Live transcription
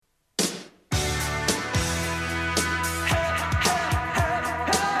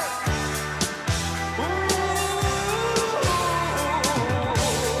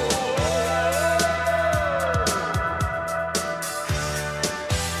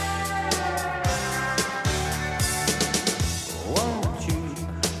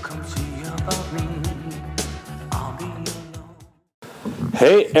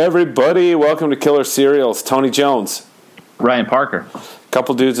Hey everybody, welcome to Killer Serials. Tony Jones. Ryan Parker.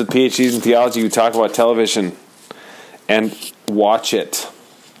 Couple dudes with PhDs in theology who talk about television and watch it.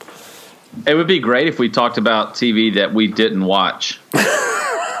 It would be great if we talked about TV that we didn't watch.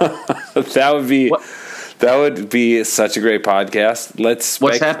 That would be such a great podcast.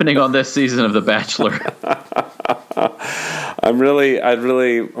 What's happening on this season of The Bachelor? I'm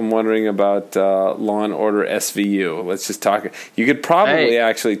wondering about Law and Order SVU. Let's just talk. You could probably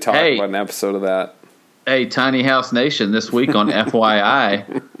actually talk about an episode of that. Hey, Tiny House Nation, this week on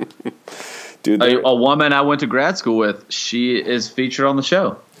FYI, dude, a woman I went to grad school with, she is featured on the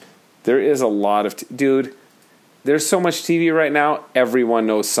show. There is a lot of dude. There's so much TV right now. Everyone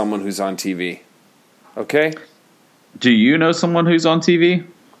knows someone who's on TV. Okay. Do you know someone who's on TV?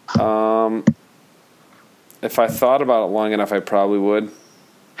 If I thought about it long enough, I probably would.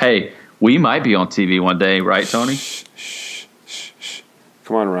 Hey, we might be on TV one day, right, Tony? Shh.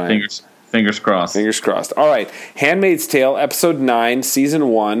 Come on, Ryan. Fingers crossed. Fingers crossed. All right. Handmaid's Tale, episode 9, season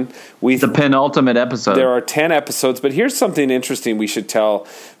 1. The penultimate episode. There are 10 episodes, but here's something interesting we should tell.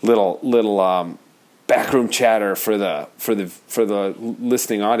 Little backroom chatter for the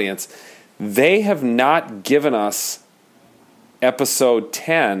listening audience. They have not given us episode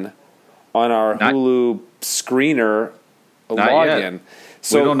 10 on our Hulu screener login.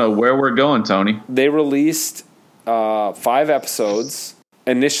 So we don't know where we're going, Tony. They released 5 episodes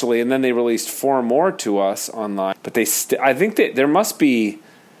initially, and then they released 4 more to us online. But I think that there must be.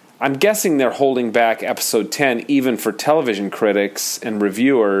 I'm guessing they're holding back episode 10 even for television critics and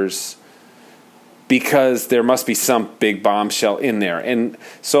reviewers because there must be some big bombshell in there. And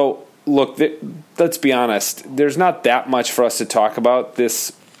so, look, let's be honest. There's not that much for us to talk about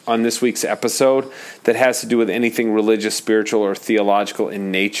on this week's episode that has to do with anything religious, spiritual, or theological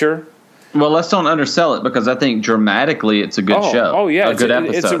in nature. Well, let's don't undersell it because I think dramatically it's a good show. Oh, yeah. A good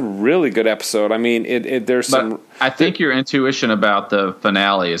episode. It's a really good episode. I mean, I think your intuition about the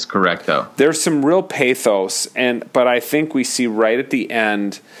finale is correct, though. There's some real pathos, but I think we see right at the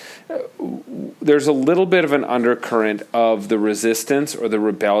end there's a little bit of an undercurrent of the resistance or the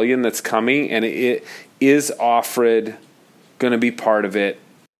rebellion that's coming, and it is Offred going to be part of it.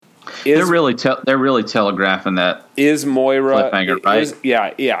 They're really telegraphing that. Is Moira cliffhanger, right?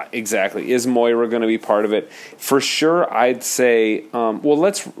 Yeah, exactly. Is Moira going to be part of it? For sure, I'd say. Well,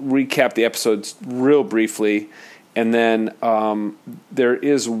 let's recap the episodes real briefly, and then there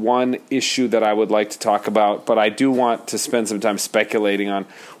is one issue that I would like to talk about, but I do want to spend some time speculating on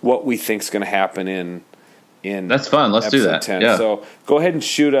what we think is going to happen in. That's fun. Let's do that. 10. Yeah. So go ahead and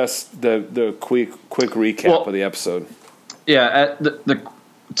shoot us the quick recap of the episode. Yeah, the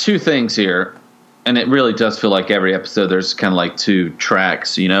 2 things here, and it really does feel like every episode there's kind of like 2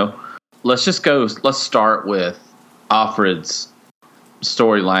 tracks, you know? Let's start with Offred's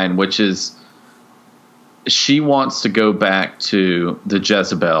storyline, which is she wants to go back to the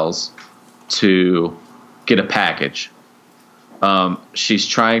Jezebels to get a package. She's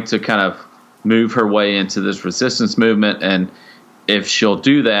trying to kind of move her way into this resistance movement, and if she'll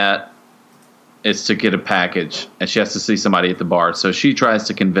do that, it's to get a package, and she has to see somebody at the bar. So she tries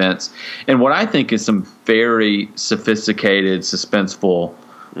to convince, and what I think is some very sophisticated, suspenseful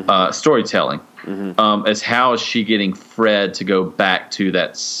storytelling. As how is she getting Fred to go back to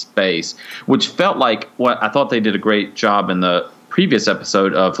that space, which felt like what I thought they did a great job in the previous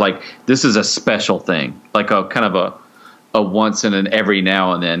episode of like, this is a special thing, like a kind of a once in an every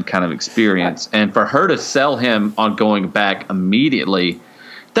now and then kind of experience. And for her to sell him on going back immediately,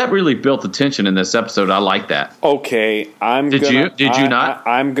 that really built the tension in this episode. I like that. Okay, Did you not?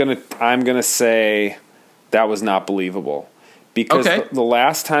 I'm gonna say that was not believable because the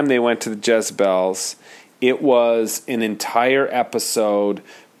last time they went to the Jezebels, it was an entire episode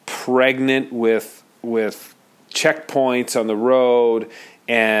pregnant with checkpoints on the road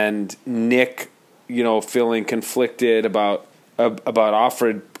and Nick, feeling conflicted about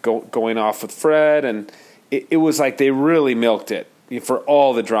Offred going off with Fred, and it was like they really milked it for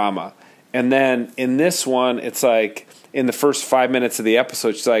all the drama. And then in this one, it's like in the first 5 minutes of the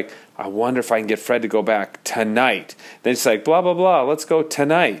episode, she's like, I wonder if I can get Fred to go back tonight. Then it's like, blah, blah, blah, let's go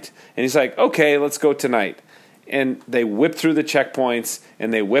tonight. And he's like, okay, let's go tonight. And they whip through the checkpoints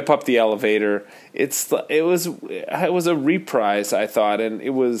and they whip up the elevator. It was a reprise, I thought, and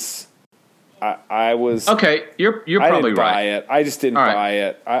it was. I was okay. You're probably right. Buy it. I just didn't buy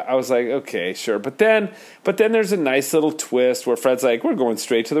it. I was like, okay, sure. But then there's a nice little twist where Fred's like, we're going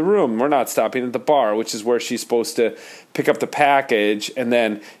straight to the room. We're not stopping at the bar, which is where she's supposed to pick up the package. And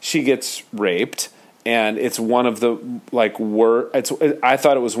then she gets raped, and it's one of the I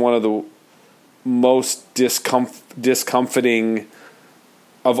thought it was one of the most discomforting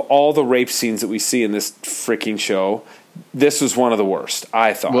of all the rape scenes that we see in this freaking show, this was one of the worst,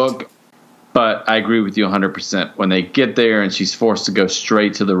 I thought. Well, but I agree with you 100%. When they get there and she's forced to go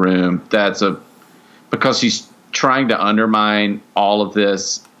straight to the room, because she's trying to undermine all of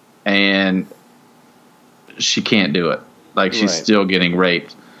this, and she can't do it. Like, she's still getting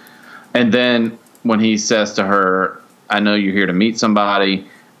raped. And then when he says to her, I know you're here to meet somebody.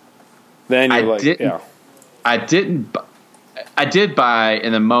 Then you're I did buy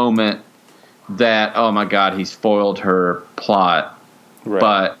in the moment that, oh my God, he's foiled her plot. Right.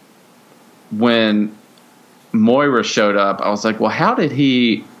 But when Moira showed up, I was like, well, how did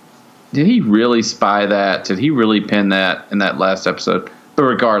he really spy that? Did he really pin that in that last episode? But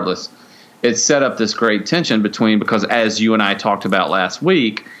regardless, it set up this great tension because as you and I talked about last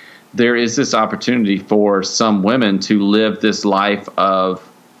week, there is this opportunity for some women to live this life of,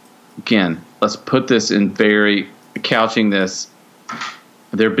 again, let's put this in couching this,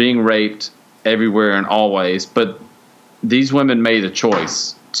 they're being raped everywhere and always, but these women made a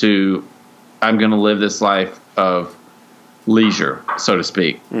choice to, I'm going to live this life of leisure, so to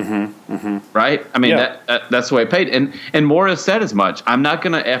speak. Mm-hmm, mm-hmm. Right? I mean, that's the way it paid. And Moira said as much. I'm not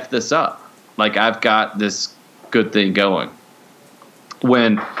going to F this up. Like, I've got this good thing going.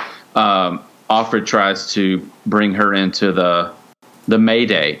 When Offred tries to bring her into the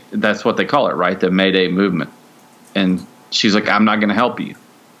Mayday, that's what they call it, right? The Mayday movement. And she's like, I'm not going to help you.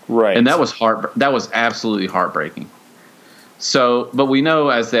 Right. And that was absolutely heartbreaking. So, but we know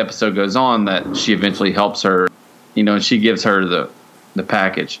as the episode goes on that she eventually helps her, and she gives her the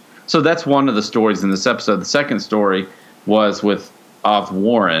package. So that's one of the stories in this episode. The second story was with Off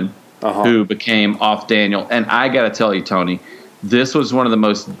Warren, who became Off Daniel. And I got to tell you, Tony, this was one of the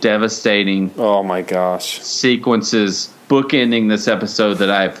most devastating oh my gosh sequences bookending this episode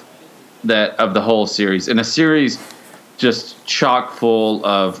that of the whole series. In a series just chock full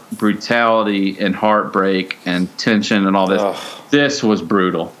of brutality and heartbreak and tension and all this. Ugh. This was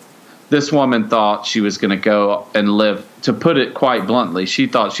brutal. This woman thought she was going to go and live, to put it quite bluntly, she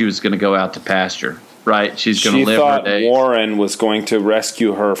thought she was going to go out to pasture, right? She's going to live her days. She thought Warren was going to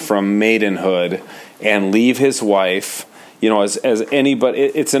rescue her from maidenhood and leave his wife. As anybody,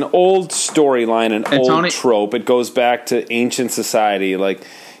 it's an old storyline, an old Tony, trope. It goes back to ancient society. Like,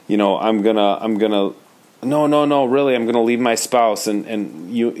 I'm gonna. No, really, I'm gonna leave my spouse,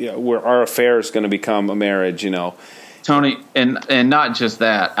 and where our affair is gonna become a marriage. Tony, and not just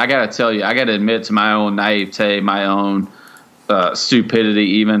that. I gotta tell you, I gotta admit to my own naivete, my own stupidity.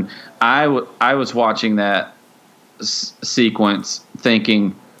 Even I was watching that sequence,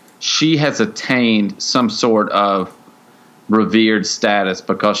 thinking she has attained some sort of revered status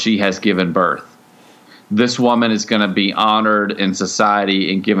because she has given birth. This woman is going to be honored in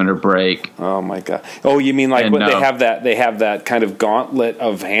society and given her break. Oh my God! Oh, you mean like when they have that kind of gauntlet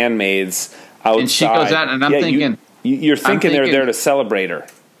of handmaids outside, and she goes out, and I'm thinking, you're thinking they're there to celebrate her.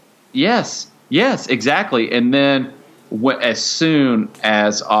 Yes, exactly. And then as soon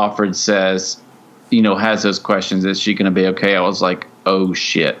as Offred says, has those questions, is she going to be okay? I was like, oh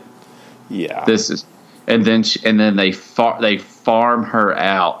shit, yeah, this is. And then they farm her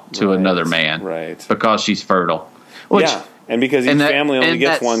out to another man, right? Because she's fertile. And because each family only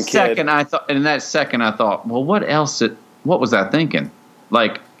gets one kid. In that second, I thought, well, what else? What was I thinking?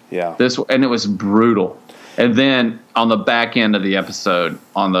 Like, this, and it was brutal. And then on the back end of the episode,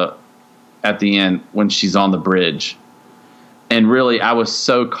 at the end when she's on the bridge, and really, I was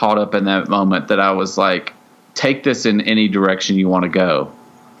so caught up in that moment that I was like, take this in any direction you want to go.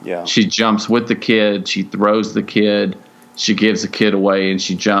 Yeah. She jumps with the kid. She throws the kid. She gives the kid away, and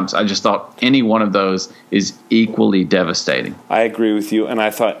she jumps. I just thought any one of those is equally devastating. I agree with you, and I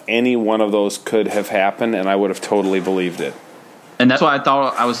thought any one of those could have happened, and I would have totally believed it. And that's why I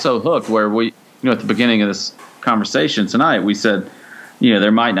thought I was so hooked, where we, at the beginning of this conversation tonight, we said,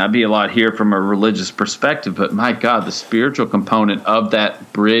 there might not be a lot here from a religious perspective, but my God, the spiritual component of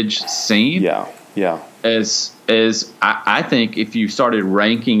that bridge scene. Yeah. Is I think if you started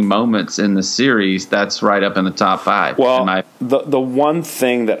ranking moments in the series, that's right up in the top 5. Well, the one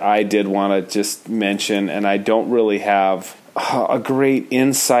thing that I did want to just mention, and I don't really have a great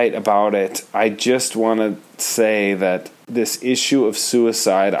insight about it, I just want to say that this issue of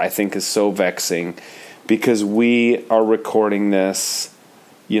suicide, I think, is so vexing because we are recording this.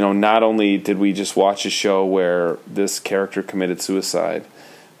 Not only did we just watch a show where this character committed suicide,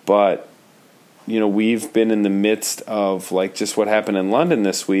 but we've been in the midst of, like, just what happened in London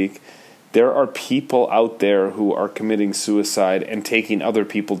this week. There are people out there who are committing suicide and taking other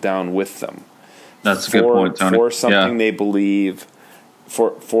people down with them. That's a good point, Tony. For something they believe,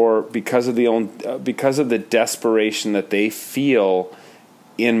 because of the desperation that they feel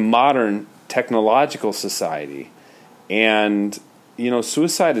in modern technological society. And,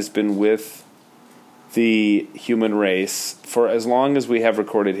 suicide has been with the human race for as long as we have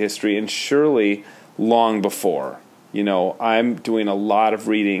recorded history, and surely long before. I'm doing a lot of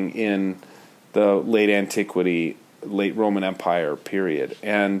reading in the late antiquity, late Roman Empire period,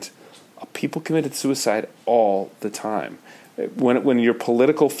 and people committed suicide all the time. When your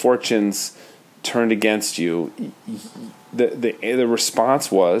political fortunes turned against you, the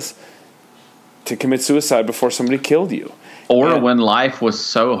response was to commit suicide before somebody killed you, or when life was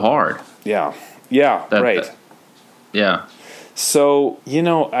so hard. Yeah, right. Yeah. So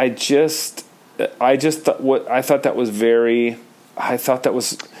I thought that was very. I thought that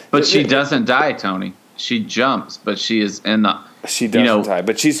was. But she doesn't die, Tony. She jumps, but she is in the. She doesn't die,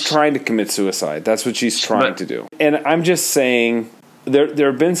 but she's trying to commit suicide. That's what she's trying to do. And I'm just saying,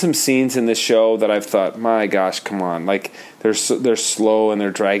 there have been some scenes in this show that I've thought, my gosh, come on! Like they're slow and they're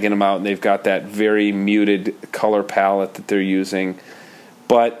dragging them out, and they've got that very muted color palette that they're using.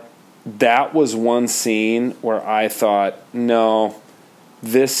 But that was one scene where I thought, no,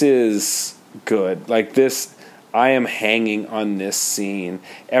 this is good. Like this. I am hanging on this scene.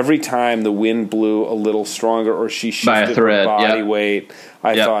 Every time the wind blew a little stronger or she shifted her body weight,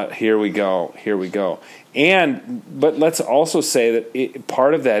 I thought, here we go. But let's also say that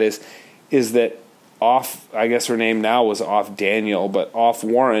part of that is that I guess her name now was Off Daniel, but Off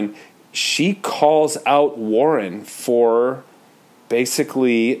Warren, she calls out Warren for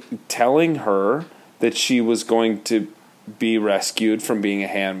basically telling her that she was going to be rescued from being a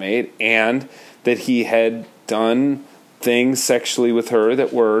handmaid and that he had done things sexually with her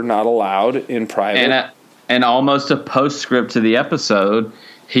that were not allowed in private. And almost a postscript to the episode,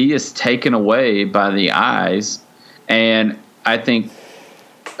 he is taken away by the eyes, and I think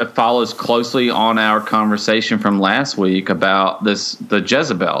it follows closely on our conversation from last week about the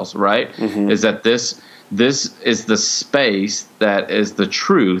Jezebels, right? Mm-hmm. Is that this is the space that is the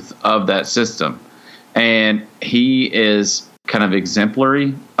truth of that system, and he is kind of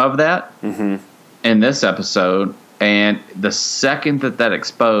exemplary of that. Mm-hmm. In this episode, and the second that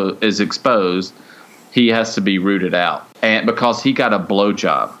is exposed, he has to be rooted out, and because he got a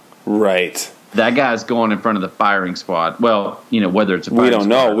blowjob, right? That guy's going in front of the firing squad. Well, whether it's a firing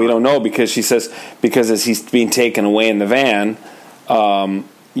we don't know because she says as he's being taken away in the van,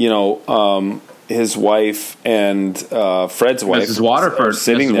 his wife and Fred's wife, Mrs. Waterford, are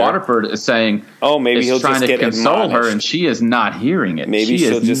sitting Mrs. there. Waterford is saying, "Oh, maybe he'll just get console admonished. her," and she is not hearing it. Maybe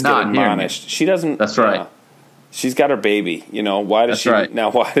she'll just get admonished. She doesn't. That's right. She's got her baby. Why does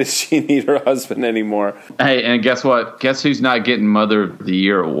Why does she need her husband anymore? Hey, and guess what? Guess who's not getting Mother of the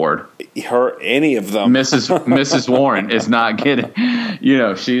Year award? Any of them. Mrs. Warren is not getting.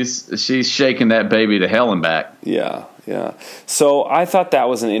 She's shaking that baby to hell and back. Yeah. Yeah. So I thought that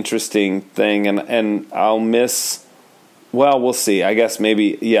was an interesting thing, and I'll miss. Well, we'll see. I guess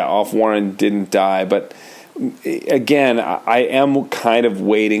maybe Off Warren didn't die, but again, I am kind of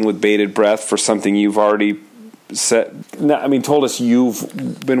waiting with bated breath for something you've already told us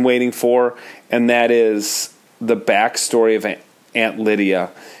you've been waiting for, and that is the backstory of Aunt Lydia.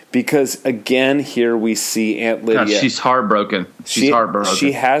 Because again, here we see Aunt Lydia. God, she's heartbroken. She's heartbroken.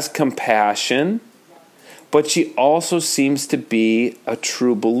 She has compassion. But she also seems to be a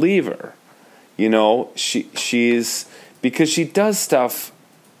true believer. She's because she does stuff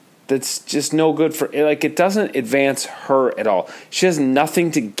that's just no good for, like, it doesn't advance her at all. She has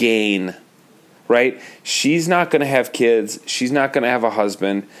nothing to gain, right? She's not going to have kids. She's not going to have a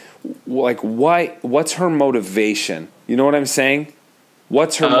husband. Like, why? What's her motivation? You know what I'm saying?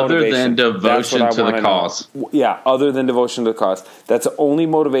 What's her motivation? Other than devotion to the cause. Yeah, other than devotion to the cause. That's the only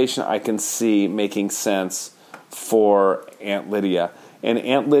motivation I can see making sense for Aunt Lydia. And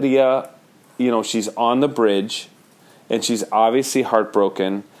Aunt Lydia, she's on the bridge, and she's obviously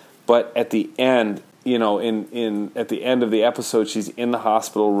heartbroken. But at the end, at the end of the episode, she's in the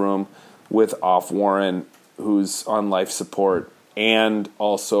hospital room with Off Warren, who's on life support, and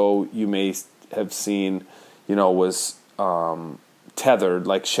also you may have seen, was tethered,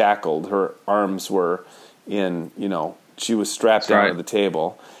 like shackled. Her arms were in, she was strapped down to the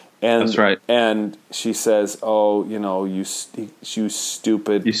table. And, that's right. And she says, "Oh, you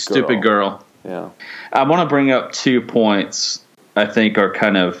stupid girl." Yeah. I want to bring up 2 points I think are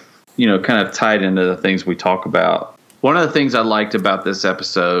kind of tied into the things we talk about. One of the things I liked about this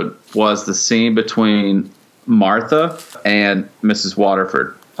episode was the scene between Martha and Mrs.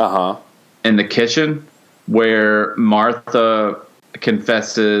 Waterford. In the kitchen, where Martha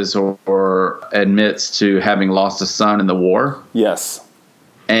confesses or admits to having lost a son in the war. Yes.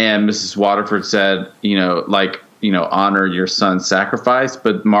 And Mrs. Waterford said, honor your son's sacrifice,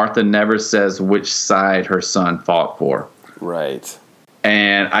 but Martha never says which side her son fought for. Right.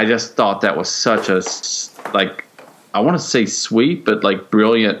 And I just thought that was such a, like, I want to say sweet, but like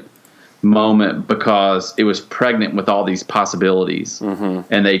brilliant moment, because it was pregnant with all these possibilities,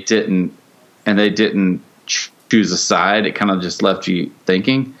 and they didn't choose a side. It kind of just left you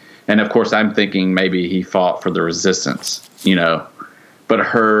thinking. And of course, I'm thinking maybe he fought for the resistance, but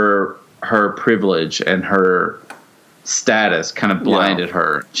her privilege and her status kind of blinded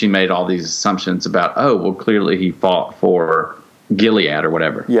her. She made all these assumptions about, clearly he fought for Gilead or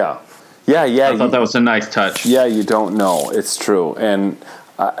whatever. Yeah. I thought that was a nice touch. Yeah, you don't know. It's true. And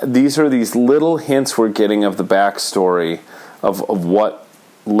these are these little hints we're getting of the backstory of what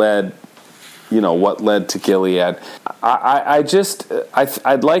led to Gilead.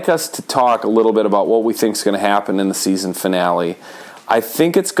 I'd like us to talk a little bit about what we think is going to happen in the season finale. I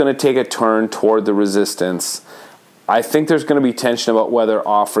think it's going to take a turn toward the resistance. I think there's going to be tension about whether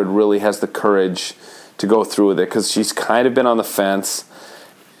Offred really has the courage to go through with it, because she's kind of been on the fence.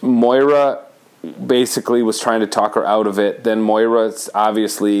 Moira basically was trying to talk her out of it. Then Moira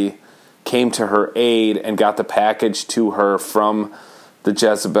obviously came to her aid and got the package to her from the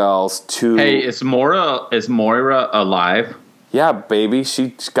Jezebels. Hey, is Moira alive? Yeah, baby.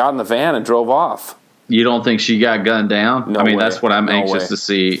 She got in the van and drove off. You don't think she got gunned down? No I mean, way. That's what I'm anxious to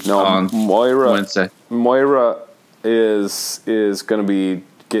see on Wednesday. Moira is going to be.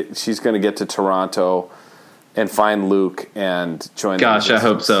 She's going to get to Toronto and find Luke and join. Gosh, I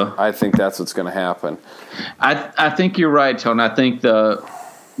hope so. I think that's what's going to happen. I think you're right, Tony. I think the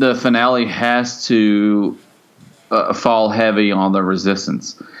finale has to fall heavy on the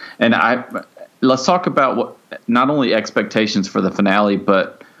resistance, and let's talk about what not only expectations for the finale,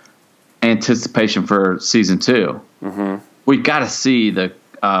 but anticipation for season 2. Mm-hmm. We've got to see the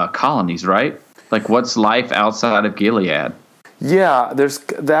colonies, right? Like, what's life outside of Gilead? Yeah,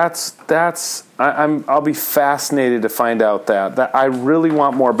 I'll be fascinated to find out that I really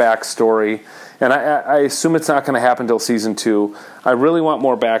want more backstory, and I assume it's not going to happen until season 2. I really want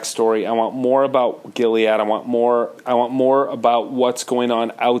more backstory. I want more about Gilead. I want more about what's going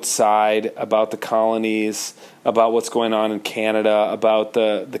on outside, about the colonies, about what's going on in Canada, about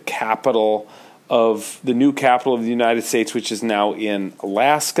the capital of the new capital of the United States, which is now in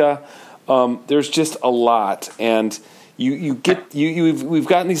Alaska. There's just a lot, and we've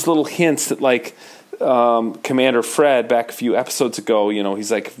gotten these little hints that, like, Commander Fred back a few episodes ago,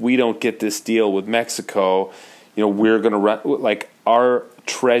 he's like, if we don't get this deal with Mexico, we're going to run, like, our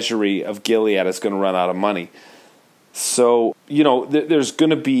treasury of Gilead is going to run out of money. So, there's going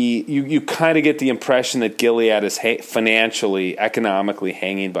to be, you kind of get the impression that Gilead is financially, economically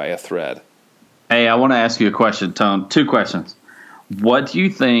hanging by a thread. Hey, I want to ask you a question, Tone. 2 questions. What do you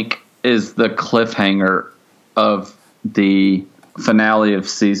think is the cliffhanger of the finale of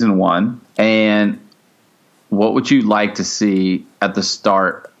season 1, and what would you like to see at the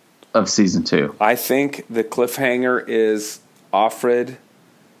start of season 2? I think the cliffhanger is Offred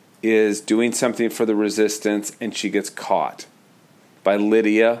is doing something for the resistance, and she gets caught by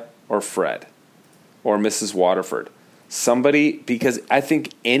Lydia or Fred or Mrs. Waterford. Somebody, because I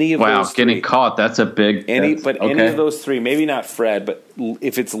think any of those getting caught, that's a big... Any of those 3, maybe not Fred, but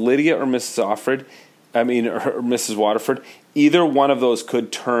if it's Lydia or Mrs. Offred, or Mrs. Waterford, either one of those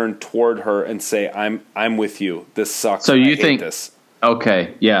could turn toward her and say, I'm with you. This sucks. So you think this.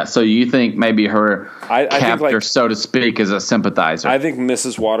 Okay, yeah. So you think maybe her captor, so to speak, is a sympathizer. I think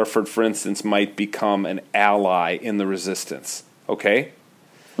Mrs. Waterford, for instance, might become an ally in the resistance. Okay?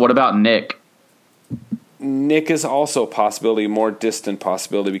 What about Nick? Nick is also a possibility, a more distant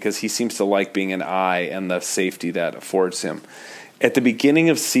possibility, because he seems to like being an eye and the safety that affords him. At the beginning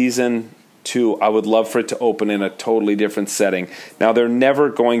of season 2, I would love for it to open in a totally different setting. Now, they're never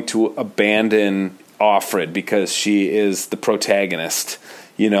going to abandon Offred because she is the protagonist,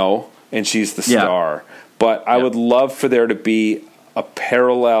 and she's the star. Yeah. But I would love for there to be a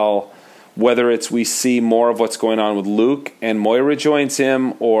parallel, whether it's we see more of what's going on with Luke and Moira joins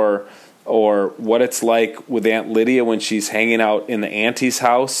him, or what it's like with Aunt Lydia when she's hanging out in the auntie's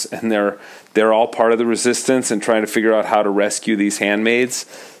house and they're all part of the resistance and trying to figure out how to rescue these handmaids.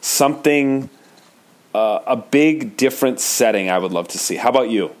 Something, a big different setting I would love to see. How about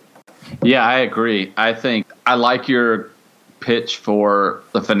you? Yeah, I agree. I think I like your pitch for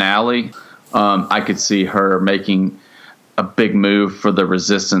the finale. I could see her making a big move for the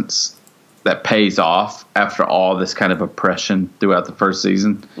resistance that pays off after all this kind of oppression throughout the first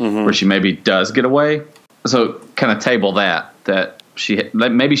season, where she maybe does get away. So kind of table that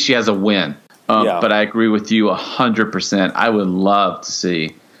maybe she has a win. But I agree with you 100%. I would love to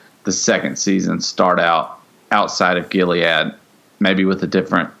see the second season start out outside of Gilead, maybe with a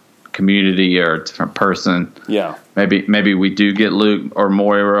different community or a different person. Yeah. Maybe we do get Luke or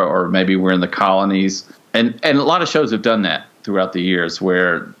Moira, or maybe we're in the colonies. And a lot of shows have done that throughout the years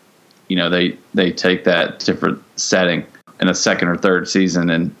where, they take that different setting in a second or third season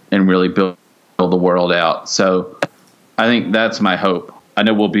and really build the world out. So I think that's my hope. I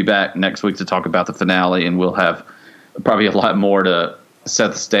know we'll be back next week to talk about the finale, and we'll have probably a lot more to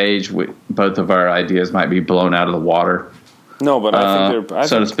set the stage. Both of our ideas might be blown out of the water. No, but I think they're,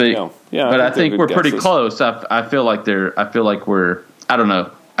 so to speak. But I think we're pretty close. I feel like we're. I don't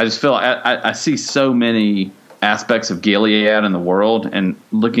know. I just feel I see so many aspects of Gilead in the world, and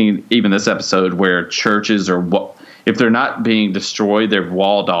looking at even this episode where churches are, if they're not being destroyed, they're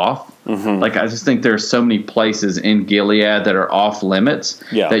walled off. Mm-hmm. Like, I just think there are so many places in Gilead that are off limits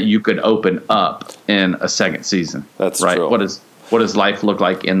that you could open up in a second season. That's right. True. What does life look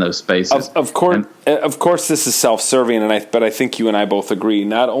like in those spaces? Of course, this is self-serving, but I think you and I both agree.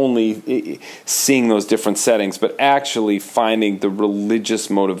 Not only seeing those different settings, but actually finding the religious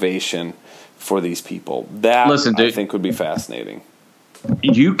motivation for these people. That, dude, I think would be fascinating.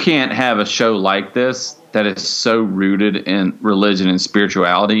 You can't have a show like this that is so rooted in religion and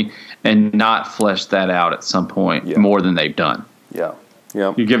spirituality and not flesh that out at some point more than they've done. Yeah,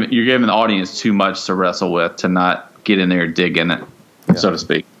 yeah. You're giving the audience too much to wrestle with to not get in there and dig in it, so to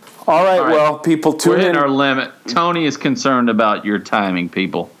speak. All right, well, people tune in. We're hitting our limit. Tony is concerned about your timing,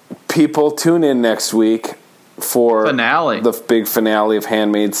 people. People tune in next week for the big finale of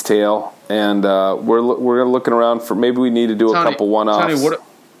Handmaid's Tale, and we're looking around for, maybe we need to do a couple one-offs. Tony,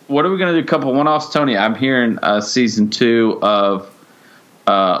 what are we going to do? A couple one-offs, Tony? I'm hearing season 2 of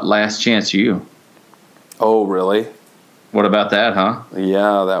Last Chance U. Oh, really? What about that, huh?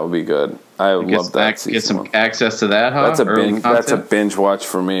 Yeah, that would be good. I would love that. Get some access to that, huh? That's a binge watch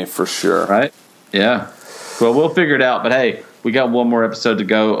for me, for sure. Right? Yeah. Well, we'll figure it out. But hey, we got one more episode to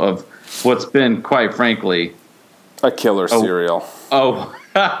go of what's been, quite frankly, a killer serial.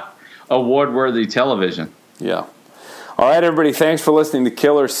 Award-worthy television. Yeah. All right, everybody. Thanks for listening to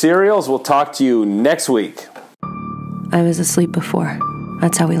Killer Serials. We'll talk to you next week. I was asleep before.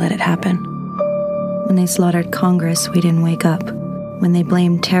 That's how we let it happen. When they slaughtered Congress, we didn't wake up. When they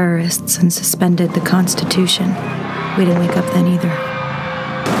blamed terrorists and suspended the Constitution, we didn't wake up then either.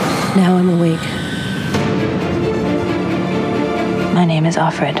 Now I'm awake. My name is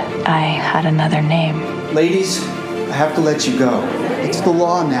Offred. I had another name. Ladies, I have to let you go. It's the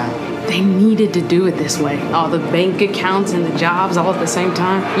law now. They needed to do it this way. All the bank accounts and the jobs all at the same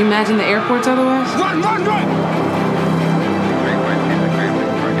time. You imagine the airports otherwise? Run!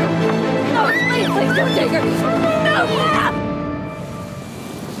 No, please don't take her. No!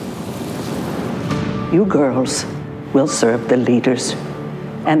 You girls will serve the leaders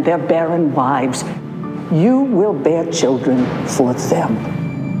and their barren wives. You will bear children for them.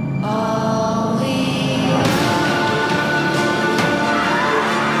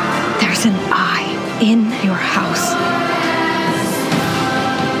 There's an eye in your house.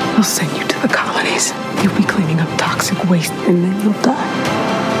 I'll send you to the colonies. You'll be cleaning up toxic waste, and then you'll die.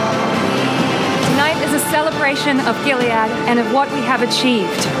 Tonight is a celebration of Gilead and of what we have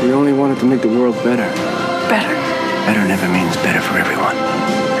achieved. We only wanted to make the world better. Better? Better never means better for everyone.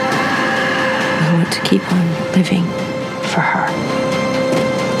 I want to keep on living for her.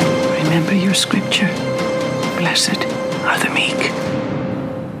 Remember your scripture. Blessed are the meek.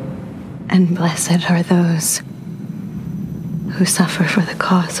 And blessed are those who suffer for the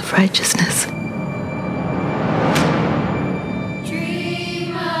cause of righteousness.